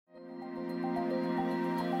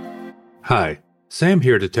Hi, Sam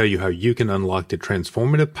here to tell you how you can unlock the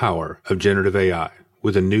transformative power of generative AI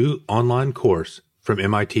with a new online course from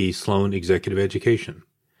MIT Sloan Executive Education.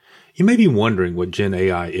 You may be wondering what Gen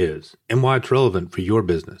AI is and why it's relevant for your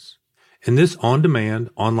business. In this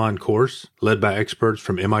on-demand online course, led by experts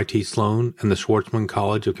from MIT Sloan and the Schwarzman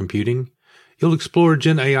College of Computing, you'll explore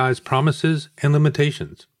Gen AI's promises and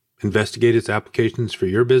limitations, investigate its applications for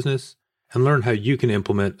your business, and learn how you can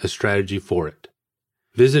implement a strategy for it.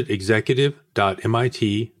 Visit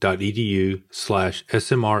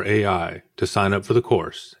executive.mit.edu/SMRAI to sign up for the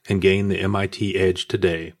course and gain the MIT edge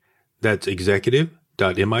today. That's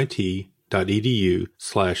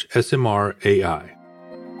executive.mit.edu/SMRAI.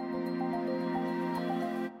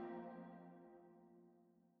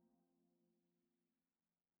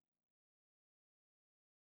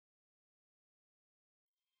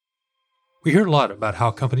 We hear a lot about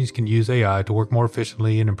how companies can use AI to work more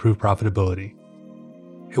efficiently and improve profitability.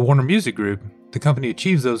 At Warner Music Group, the company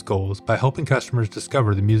achieves those goals by helping customers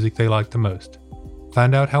discover the music they like the most.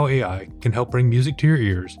 Find out how AI can help bring music to your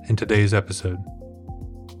ears in today's episode.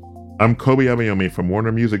 I'm Kobe Abayomi from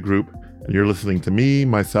Warner Music Group, and you're listening to Me,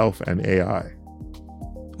 Myself, and AI.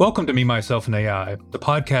 Welcome to Me, Myself, and AI, the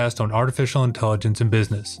podcast on artificial intelligence and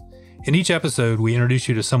business. In each episode, we introduce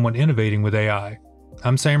you to someone innovating with AI.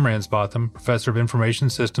 I'm Sam Ransbotham, Professor of Information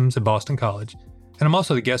Systems at Boston College, and I'm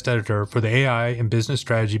also the guest editor for the AI and Business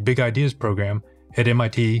Strategy Big Ideas program at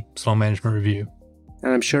MIT Sloan Management Review.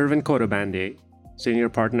 And I'm Shervin Kodabandi, Senior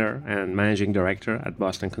Partner and Managing Director at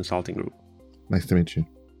Boston Consulting Group. Nice to meet you.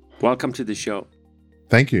 Welcome to the show.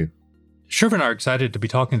 Thank you. Shervin and I are excited to be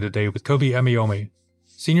talking today with Kobe Abayomi,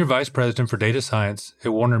 Senior Vice President for Data Science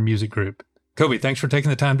at Warner Music Group. Kobe, thanks for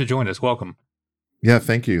taking the time to join us. Welcome. Yeah,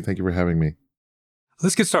 thank you. Thank you for having me.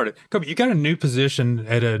 Let's get started. Kobe, you got a new position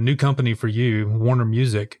at a new company for you, Warner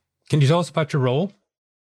Music. Can you tell us about your role?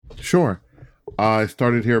 Sure. I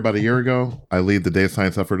started here about a year ago. I lead the data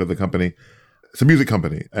science effort of the company. It's a music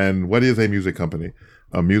company. And what is a music company?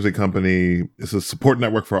 A music company is a support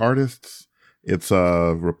network for artists. It's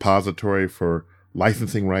a repository for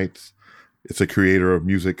licensing rights. It's a creator of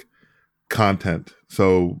music content.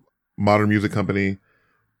 So modern music company,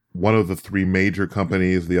 one of the three major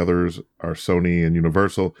companies, the others are Sony and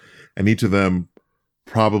Universal, and each of them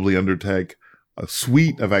probably undertake a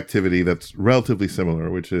suite of activity that's relatively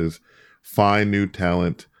similar, which is find new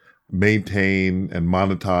talent, maintain and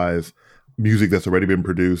monetize music that's already been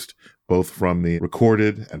produced, both from the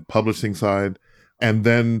recorded and publishing side, and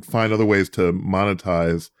then find other ways to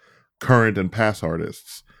monetize current and past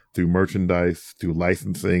artists through merchandise, through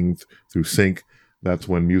licensing, through sync. That's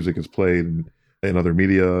when music is played in other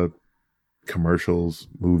media, commercials,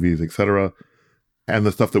 movies, etc. And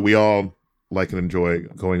the stuff that we all like and enjoy,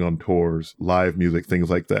 going on tours, live music, things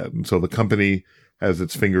like that. And so the company has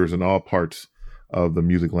its fingers in all parts of the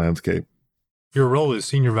music landscape. Your role is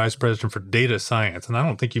Senior Vice President for Data Science, and I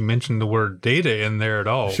don't think you mentioned the word data in there at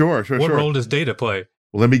all. Sure. What role does data play?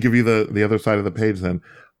 Well, let me give you the other side of the page then.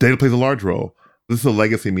 Data plays a large role. This is a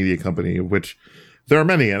legacy media company, of which there are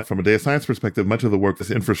many. And from a data science perspective, much of the work is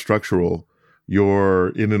infrastructural. You're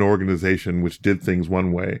in an organization which did things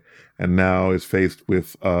one way and now is faced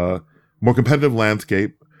with a more competitive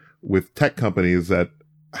landscape with tech companies that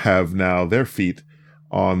have now their feet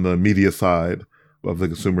on the media side of the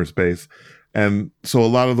consumer space. And so a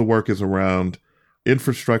lot of the work is around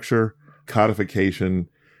infrastructure, codification,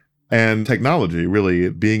 and technology,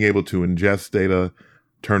 really being able to ingest data,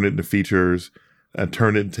 turn it into features, and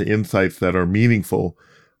turn it into insights that are meaningful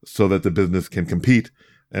so that the business can compete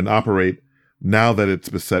and operate now that it's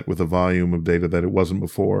beset with a volume of data that it wasn't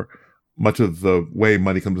before. Much of the way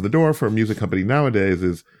money comes to the door for a music company nowadays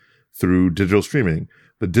is through digital streaming.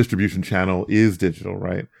 The distribution channel is digital,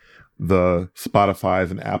 right? The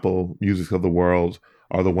Spotify's and Apple Musics of the world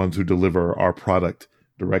are the ones who deliver our product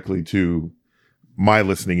directly to my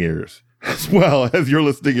listening ears, as well as your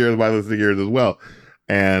listening ears, my listening ears as well.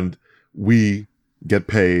 And we get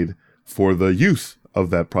paid for the use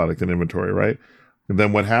of that product and inventory, right? And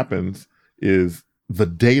then what happens is the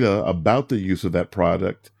data about the use of that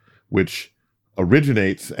product, which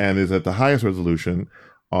originates and is at the highest resolution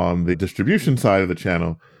on the distribution side of the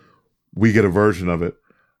channel, we get a version of it.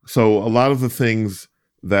 So a lot of the things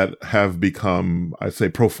that have become, I'd say,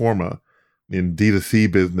 pro forma in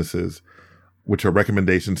D2C businesses, which are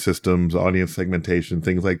recommendation systems, audience segmentation,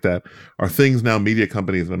 things like that, are things now media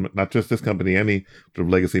companies, and not just this company, any sort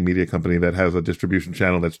of legacy media company that has a distribution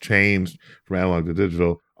channel that's changed from analog to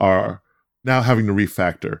digital, are now having to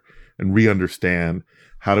refactor and re-understand.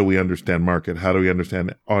 How do we understand market? How do we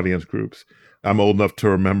understand audience groups? I'm old enough to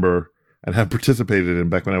remember and have participated in,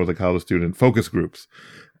 back when I was a college student, focus groups.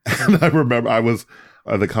 And I remember I was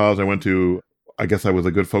the college I went to, I guess I was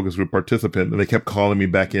a good focus group participant, and they kept calling me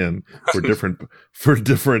back in for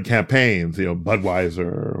different campaigns, Budweiser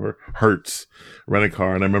or Hertz,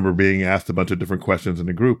 Rent-A-Car. And I remember being asked a bunch of different questions in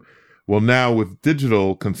the group. Well, now with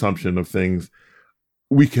digital consumption of things,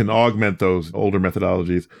 we can augment those older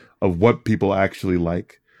methodologies of what people actually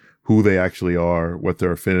like, who they actually are, what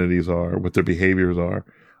their affinities are, what their behaviors are.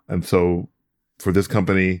 And so for this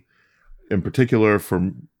company in particular,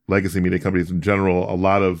 for legacy media companies in general, a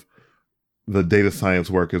lot of the data science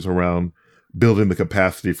work is around building the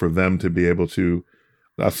capacity for them to be able to,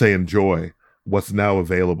 I'll say, enjoy what's now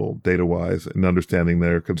available data-wise and understanding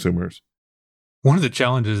their consumers. One of the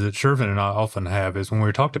challenges that Shervin and I often have is when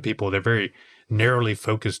we talk to people, they're very narrowly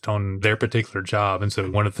focused on their particular job. And so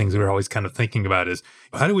one of the things we're always kind of thinking about is,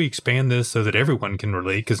 how do we expand this so that everyone can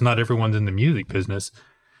relate? Because not everyone's in the music business.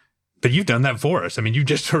 But you've done that for us. I mean, you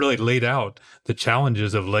just really laid out the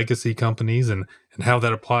challenges of legacy companies and how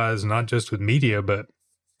that applies not just with media, but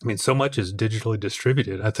I mean, so much is digitally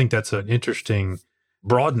distributed. I think that's an interesting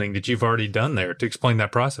broadening that you've already done there to explain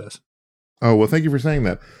that process. Oh, well, thank you for saying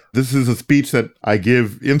that. This is a speech that I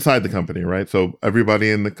give inside the company, right? So everybody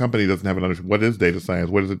in the company doesn't have an understanding. What is data science?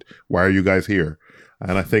 What is it? Why are you guys here?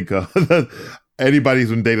 And I think anybody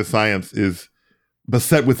who's in data science is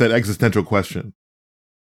beset with that existential question.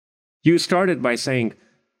 You started by saying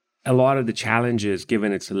a lot of the challenges,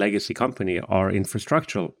 given it's a legacy company, are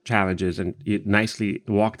infrastructural challenges, and you nicely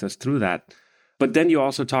walked us through that. But then you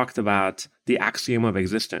also talked about the axiom of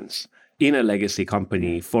existence in a legacy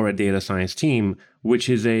company for a data science team, which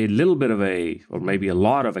is a little bit of or maybe a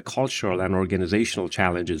lot of a cultural and organizational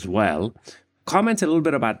challenge as well. Comment a little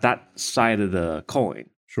bit about that side of the coin.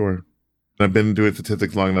 Sure. I've been doing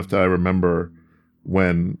statistics long enough that I remember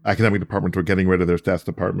when academic departments were getting rid of their stats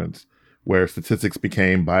departments, where statistics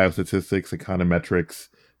became biostatistics, econometrics,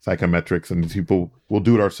 psychometrics, and people will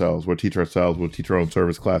do it ourselves. We'll teach ourselves. We'll teach our own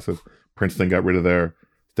service classes. Princeton got rid of their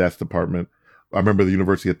stats department. I remember the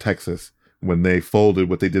University of Texas, when they folded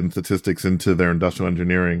what they did in statistics into their industrial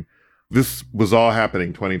engineering. This was all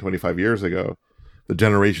happening 20, 25 years ago. The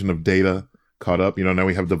generation of data caught up. Now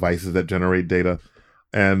we have devices that generate data.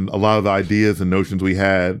 And a lot of the ideas and notions we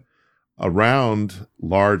had around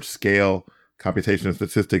large-scale computation and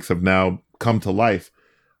statistics have now come to life,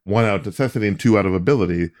 one out of necessity and two out of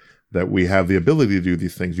ability, that we have the ability to do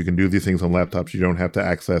these things. You can do these things on laptops. You don't have to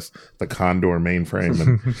access the Condor mainframe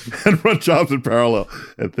and run jobs in parallel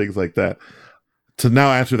and things like that. To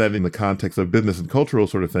now answer that in the context of business and cultural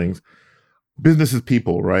sort of things, business is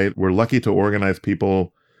people, right? We're lucky to organize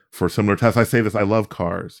people for similar tasks. I say this, I love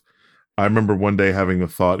cars. I remember one day having the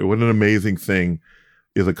thought, what an amazing thing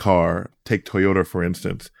is a car. Take Toyota, for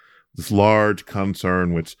instance, this large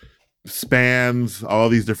concern which spans all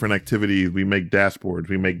these different activities. We make dashboards,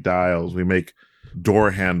 we make dials, we make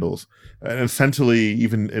door handles. And essentially,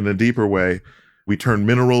 even in a deeper way, we turn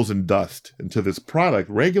minerals and dust into this product,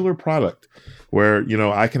 regular product, where,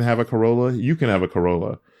 I can have a Corolla, you can have a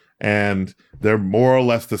Corolla. And they're more or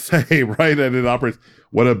less the same, right? And it operates.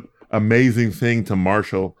 What an amazing thing to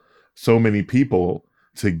marshal so many people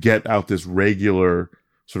to get out this regular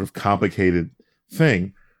sort of complicated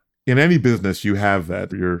thing. In any business, you have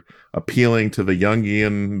that. You're appealing to the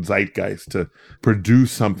Jungian zeitgeist to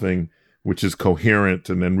produce something which is coherent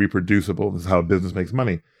and then reproducible. This is how a business makes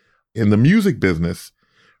money. In the music business,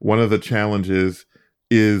 one of the challenges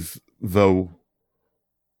is the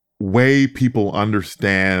way people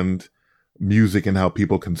understand music and how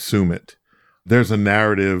people consume it. There's a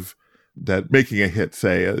narrative that making a hit,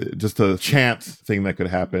 say, just a chance thing that could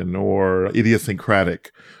happen, or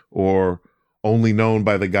idiosyncratic, or only known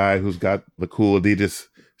by the guy who's got the cool Adidas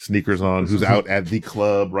sneakers on, who's out at the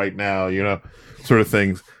club right now, sort of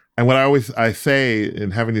things. And what I say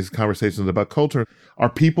in having these conversations about culture, are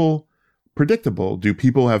people predictable? Do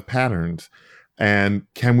people have patterns? And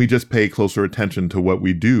can we just pay closer attention to what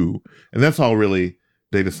we do? And that's all really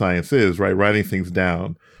data science is, right? Writing things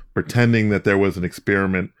down, pretending that there was an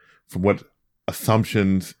experiment. From what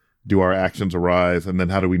assumptions do our actions arise? And then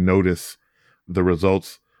how do we notice the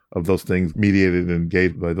results of those things mediated and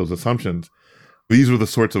engaged by those assumptions? These are the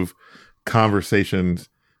sorts of conversations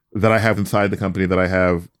that I have inside the company, that I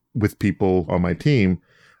have with people on my team.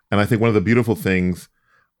 And I think one of the beautiful things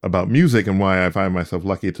about music, and why I find myself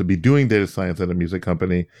lucky to be doing data science at a music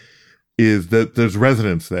company, is that there's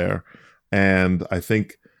resonance there. And I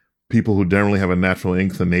think people who generally have a natural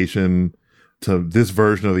inclination to this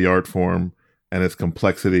version of the art form and its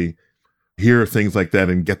complexity hear things like that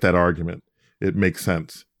and get that argument. It makes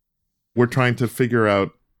sense. We're trying to figure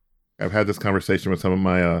out, I've had this conversation with some of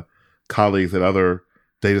my colleagues at other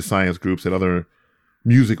data science groups, at other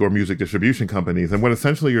music or music distribution companies. And what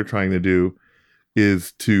essentially you're trying to do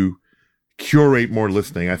is to curate more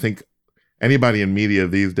listening. I think anybody in media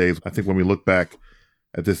these days, I think when we look back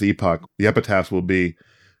at this epoch, the epitaph will be,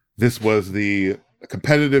 this was the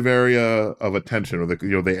competitive area of attention, or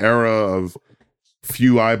the era of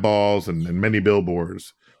few eyeballs and many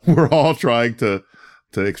billboards. We're all trying to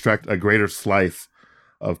extract a greater slice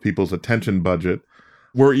of people's attention budget.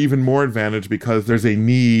 We're even more advantaged because there's a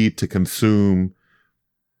need to consume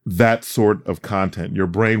that sort of content. Your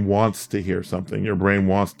brain wants to hear something. Your brain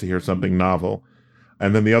wants to hear something novel.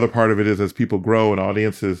 And then the other part of it is, as people grow and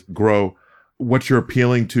audiences grow, what you're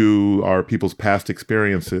appealing to are people's past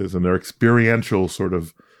experiences and their experiential sort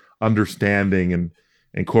of understanding and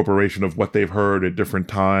incorporation of what they've heard at different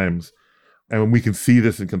times. And we can see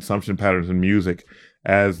this in consumption patterns in music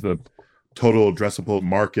as the total addressable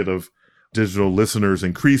market of digital listeners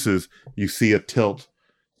increases. You see a tilt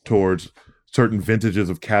towards certain vintages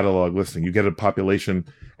of catalog listening. You get a population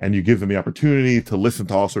and you give them the opportunity to listen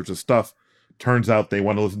to all sorts of stuff. Turns out they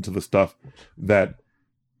want to listen to the stuff that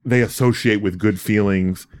they associate with good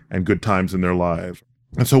feelings and good times in their lives.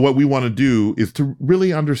 And so what we want to do is to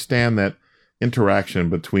really understand that interaction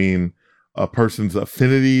between a person's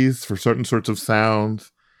affinities for certain sorts of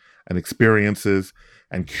sounds and experiences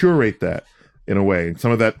and curate that in a way. And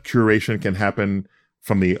some of that curation can happen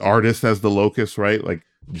from the artist as the locus, right? Like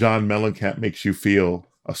John Mellencamp makes you feel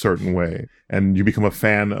a certain way, and you become a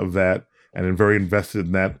fan of that and very invested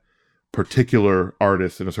in that particular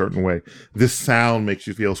artist in a certain way. This sound makes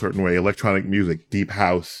you feel a certain way. Electronic music, deep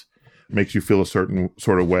house makes you feel a certain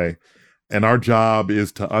sort of way. And our job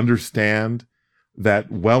is to understand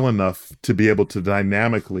that well enough to be able to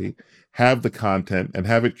dynamically have the content and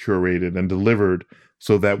have it curated and delivered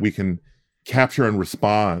so that we can capture and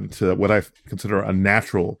respond to what I consider a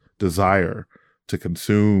natural desire to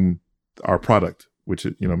consume our product, which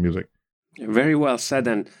is, music. Very well said.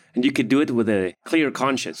 And you could do it with a clear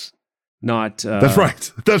conscience, not... That's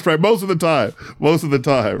right. That's right. Most of the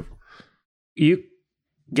time. You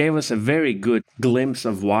gave us a very good glimpse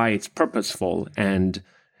of why it's purposeful and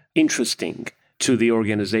interesting to the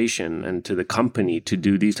organization and to the company to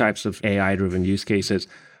do these types of AI-driven use cases.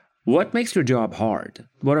 What makes your job hard?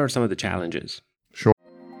 What are some of the challenges? Sure.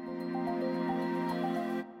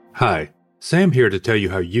 Hi, Sam here to tell you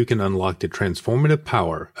how you can unlock the transformative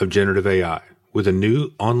power of generative AI with a new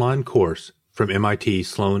online course from MIT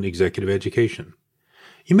Sloan Executive Education.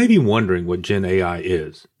 You may be wondering what Gen AI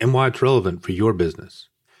is and why it's relevant for your business.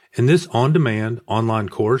 In this on-demand online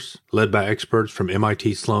course, led by experts from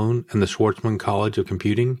MIT Sloan and the Schwarzman College of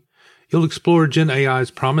Computing, you'll explore Gen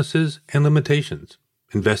AI's promises and limitations,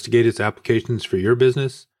 investigate its applications for your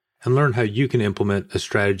business, and learn how you can implement a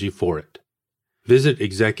strategy for it. Visit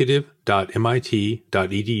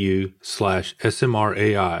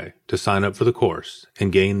executive.mit.edu/SMRAI to sign up for the course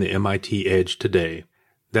and gain the MIT edge today.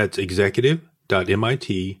 That's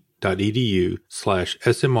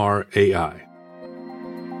executive.mit.edu/SMRAI.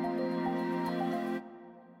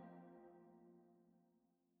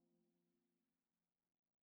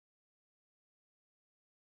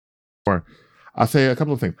 I'll say a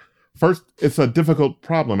couple of things. First, it's a difficult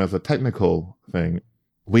problem as a technical thing.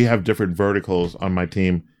 We have different verticals on my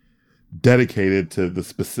team dedicated to the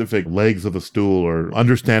specific legs of the stool or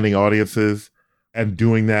understanding audiences and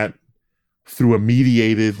doing that through a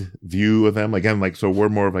mediated view of them. Again, so we're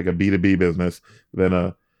more of like a B2B business than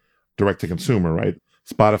a direct to consumer, right?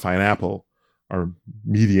 Spotify and Apple are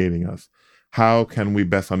mediating us. How can we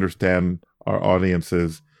best understand our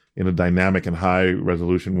audiences in a dynamic and high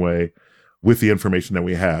resolution way with the information that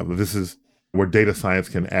we have? This is where data science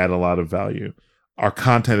can add a lot of value. Our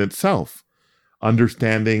content itself,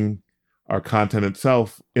 understanding our content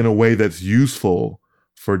itself in a way that's useful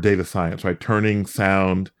for data science, right? Turning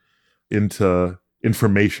sound into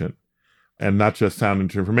information, and not just sound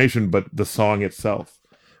into information, but the song itself.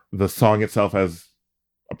 The song itself as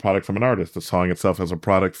a product from an artist, the song itself as a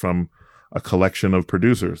product from a collection of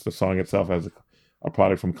producers, the song itself as a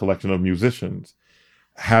product from a collection of musicians.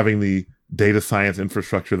 Having the data science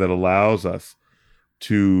infrastructure that allows us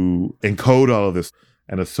to encode all of this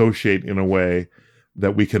and associate in a way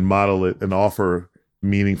that we can model it and offer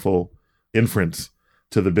meaningful inference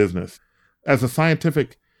to the business. As a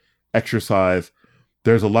scientific exercise,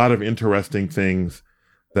 there's a lot of interesting things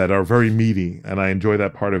that are very meaty, and I enjoy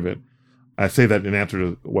that part of it. I say that in answer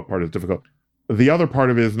to what part is difficult. The other part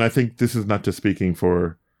of it is, and I think this is not just speaking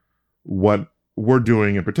for what we're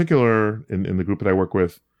doing in particular in the group that I work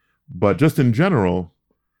with, but just in general,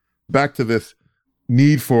 back to this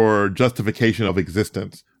need for justification of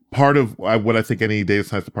existence. part of what I think any data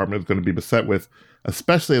science department is going to be beset with,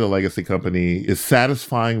 especially in a legacy company, is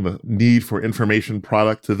satisfying the need for information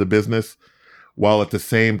product to the business, while at the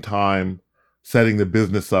same time setting the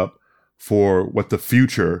business up for what the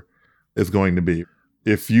future is going to be.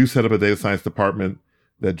 If you set up a data science department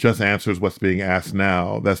that just answers what's being asked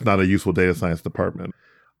now, that's not a useful data science department.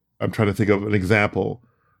 I'm trying to think of an example.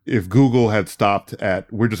 If Google had stopped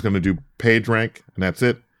at, we're just going to do PageRank and that's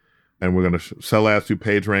it, and we're going to sell ads through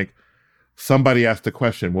PageRank, somebody asked the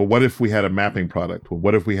question, well, what if we had a mapping product? Well,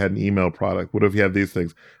 what if we had an email product? What if we had these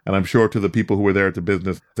things? And I'm sure to the people who were there at the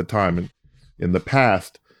business at the time and in the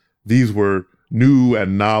past, these were new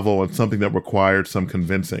and novel and something that required some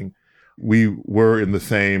convincing. We were in the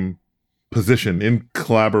same position in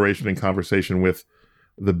collaboration and conversation with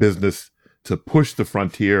the business to push the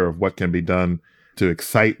frontier of what can be done to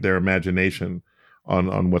excite their imagination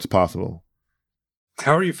on what's possible.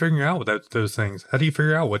 How are you figuring out those things? How do you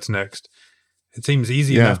figure out what's next? It seems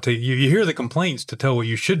easy enough to, you hear the complaints to tell what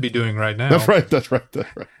you should be doing right now. That's right.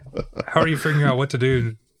 How are you figuring out what to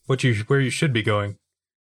do, where you should be going?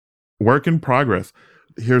 Work in progress.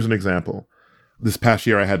 Here's an example. This past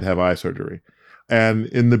year, I had to have eye surgery. And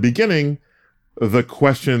in the beginning, the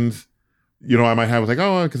questions, I might have was like,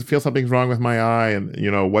 oh, because I feel something's wrong with my eye and,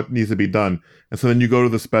 what needs to be done. And so then you go to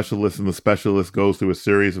the specialist and the specialist goes through a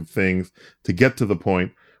series of things to get to the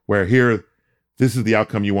point where this is the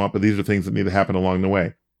outcome you want, but these are things that need to happen along the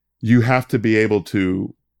way. You have to be able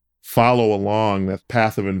to follow along that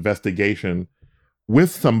path of investigation with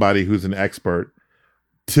somebody who's an expert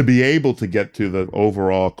to be able to get to the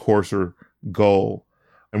overall courser goal.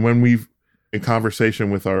 And when we've, in conversation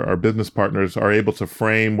with our business partners, are able to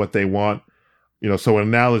frame what they want, so an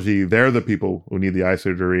analogy, they're the people who need the eye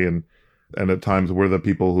surgery, and at times we're the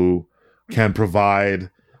people who can provide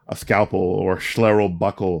a scalpel or a scleral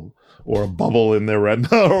buckle or a bubble in their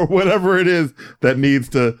retina or whatever it is that needs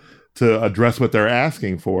to address what they're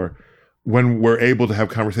asking for. When we're able to have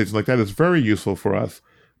conversations like that, it's very useful for us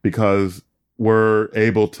because we're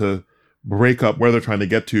able to break up where they're trying to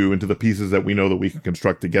get to into the pieces that we know that we can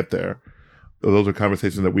construct to get there. Those are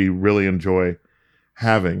conversations that we really enjoy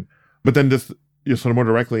having. But then just sort of more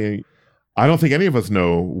directly, I don't think any of us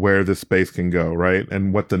know where this space can go, right?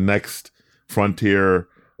 And what the next frontier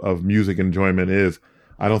of music enjoyment is.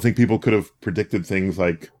 I don't think people could have predicted things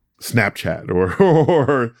like Snapchat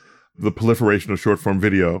or the proliferation of short form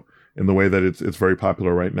video in the way that it's very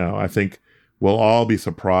popular right now. I think we'll all be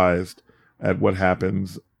surprised at what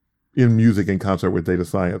happens in music in concert with data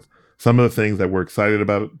science. Some of the things that we're excited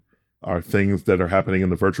about are things that are happening in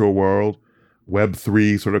the virtual world,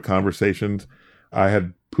 Web3 sort of conversations. I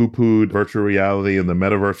had poo-pooed virtual reality and the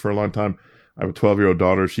metaverse for a long time. I have a 12-year-old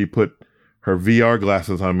daughter. She put her VR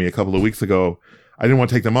glasses on me a couple of weeks ago. I didn't want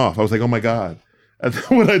to take them off. I was like, oh my God. And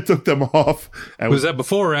then when I took them off... Was that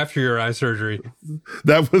before or after your eye surgery?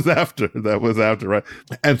 That was after, right?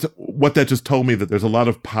 And so what that just told me that there's a lot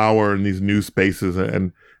of power in these new spaces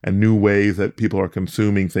and new ways that people are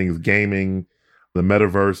consuming things, gaming, the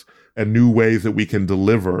metaverse, and new ways that we can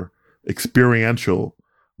deliver experiential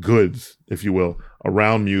goods, if you will,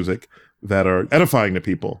 around music that are edifying to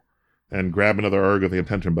people and grab another erg of the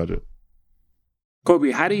attention budget.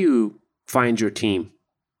 Kobe, how do you find your team?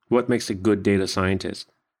 What makes a good data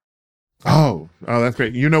scientist? Oh, that's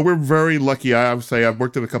great. We're very lucky. I would say I've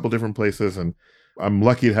worked at a couple different places, and I'm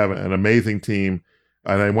lucky to have an amazing team.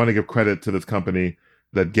 And I want to give credit to this company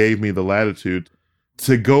that gave me the latitude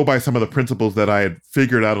to go by some of the principles that I had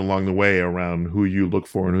figured out along the way around who you look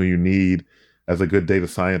for and who you need as a good data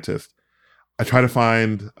scientist. I try to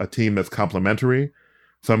find a team that's complementary.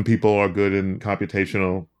 Some people are good in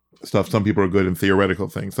computational stuff. Some people are good in theoretical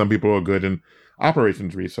things. Some people are good in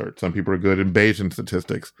operations research. Some people are good in Bayesian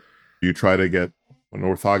statistics. You try to get an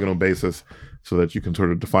orthogonal basis so that you can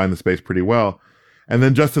sort of define the space pretty well. And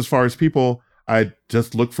then just as far as people, I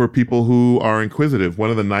just look for people who are inquisitive. One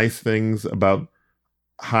of the nice things about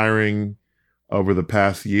hiring over the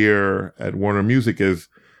past year at Warner Music is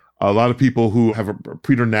a lot of people who have a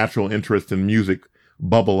preternatural interest in music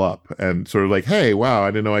bubble up and sort of like, hey, wow, I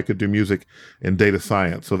didn't know I could do music in data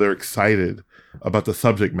science. So they're excited about the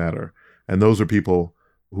subject matter. And those are people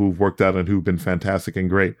who've worked out and who've been fantastic and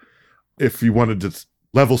great. If you wanted to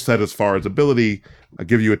level set as far as ability, I'll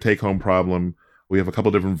give you a take-home problem. We have a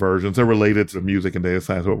couple different versions. They're related to music and data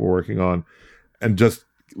science, what we're working on, and just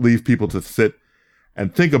leave people to sit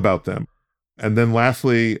and think about them. And then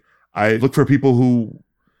lastly, I look for people who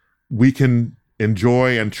we can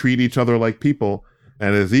enjoy and treat each other like people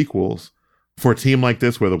and as equals. For a team like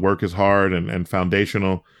this, where the work is hard and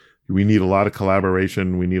foundational, we need a lot of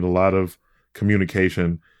collaboration. We need a lot of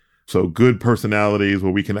communication. So good personalities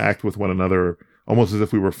where we can act with one another almost as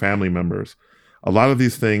if we were family members. A lot of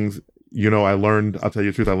these things, I'll tell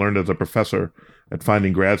you the truth, I learned as a professor at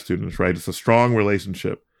finding grad students, right? It's a strong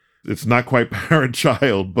relationship. It's not quite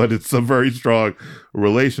parent-child, but it's a very strong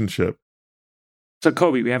relationship. So,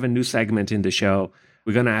 Kobe, we have a new segment in the show.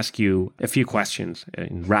 We're going to ask you a few questions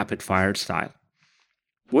in rapid-fire style.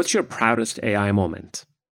 What's your proudest AI moment?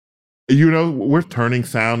 We're turning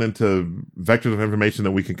sound into vectors of information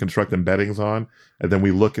that we can construct embeddings on, and then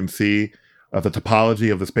we look and see the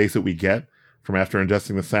topology of the space that we get from after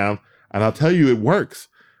ingesting the sound. And I'll tell you, it works.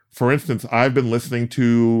 For instance, I've been listening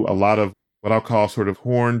to a lot of what I'll call sort of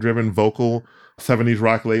horn-driven vocal 70s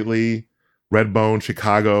rock lately, Redbone,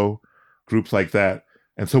 Chicago, groups like that.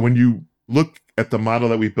 And so when you look at the model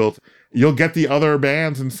that we built, you'll get the other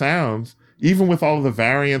bands and sounds, even with all of the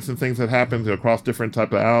variants and things that happen across different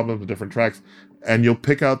type of albums and different tracks, and you'll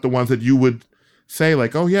pick out the ones that you would say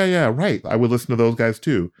like, oh, yeah, right. I would listen to those guys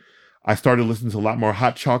too. I started listening to a lot more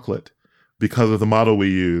Hot Chocolate because of the model we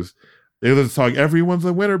used. There's a song, Everyone's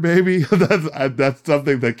a Winner, Baby. That's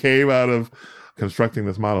something that came out of constructing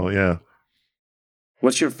this model, yeah.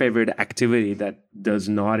 What's your favorite activity that does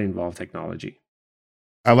not involve technology?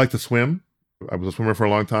 I like to swim. I was a swimmer for a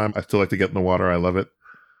long time. I still like to get in the water. I love it.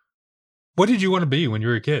 What did you want to be when you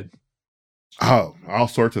were a kid? Oh, all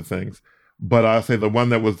sorts of things. But I'll say the one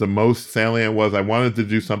that was the most salient was I wanted to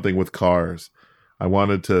do something with cars. I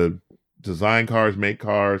wanted to design cars, make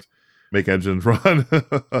engines run.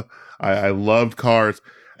 I loved cars,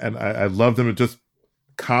 and I loved them. It's just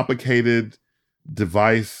complicated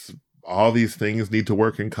device. All these things need to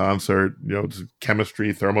work in concert.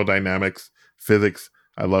 Chemistry, thermodynamics, physics.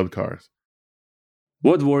 I loved cars.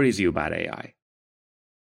 What worries you about AI?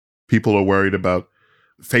 People are worried about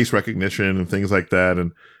face recognition and things like that,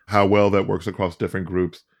 and how well that works across different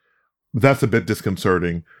groups. That's a bit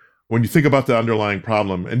disconcerting. When you think about the underlying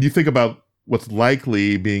problem, and you think about what's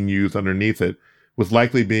likely being used underneath it,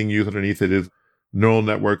 is neural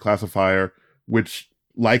network classifier, which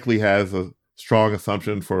likely has a strong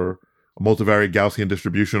assumption for a multivariate Gaussian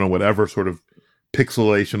distribution or whatever sort of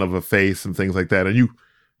pixelation of a face and things like that. And you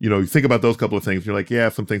think about those couple of things, you're like, yeah,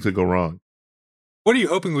 some things could go wrong. What are you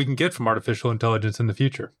hoping we can get from artificial intelligence in the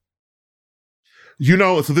future?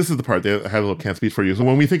 So this is the part that I had a little canned speech for you. So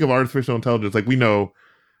when we think of artificial intelligence, like we know,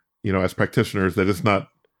 as practitioners, that it's not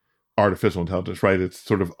artificial intelligence, right? It's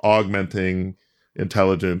sort of augmenting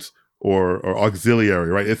intelligence or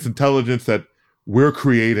auxiliary, right? It's intelligence that we're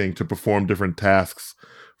creating to perform different tasks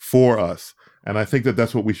for us. And I think that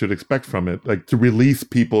that's what we should expect from it, like to release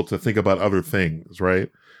people to think about other things,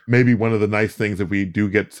 right? Maybe one of the nice things if we do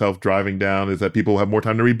get self-driving down is that people have more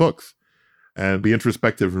time to read books and be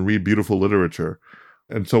introspective and read beautiful literature.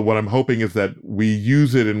 And so what I'm hoping is that we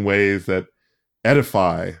use it in ways that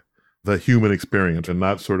edify the human experience and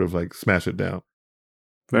not sort of like smash it down.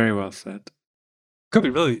 Very well said. Kobe,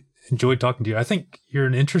 really enjoyed talking to you. I think you're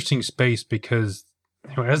in an interesting space because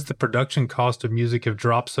as the production cost of music have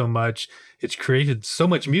dropped so much, it's created so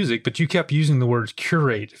much music, but you kept using the words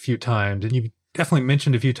curate a few times, and you definitely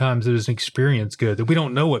mentioned a few times that it's an experience good, that we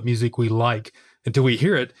don't know what music we like until we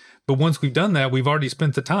hear it. But once we've done that, we've already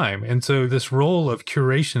spent the time. And so this role of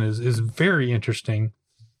curation is very interesting.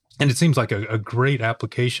 And it seems like a great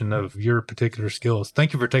application of your particular skills.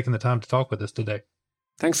 Thank you for taking the time to talk with us today.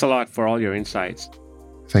 Thanks a lot for all your insights.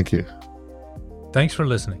 Thank you. Thanks for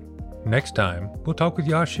listening. Next time, we'll talk with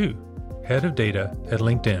Yash Hu, Head of Data at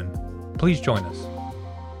LinkedIn. Please join us.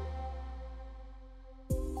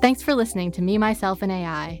 Thanks for listening to Me, Myself, and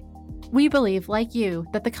AI. We believe, like you,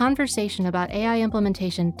 that the conversation about AI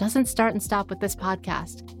implementation doesn't start and stop with this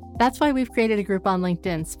podcast. That's why we've created a group on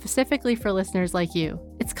LinkedIn specifically for listeners like you.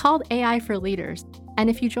 It's called AI for Leaders. And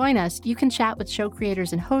if you join us, you can chat with show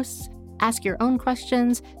creators and hosts, ask your own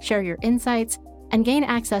questions, share your insights, and gain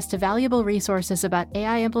access to valuable resources about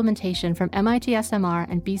AI implementation from MIT SMR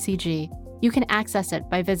and BCG. You can access it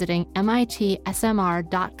by visiting mitsmr.com/AI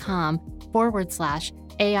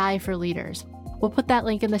for Leaders. We'll put that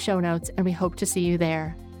link in the show notes, and we hope to see you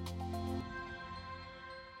there.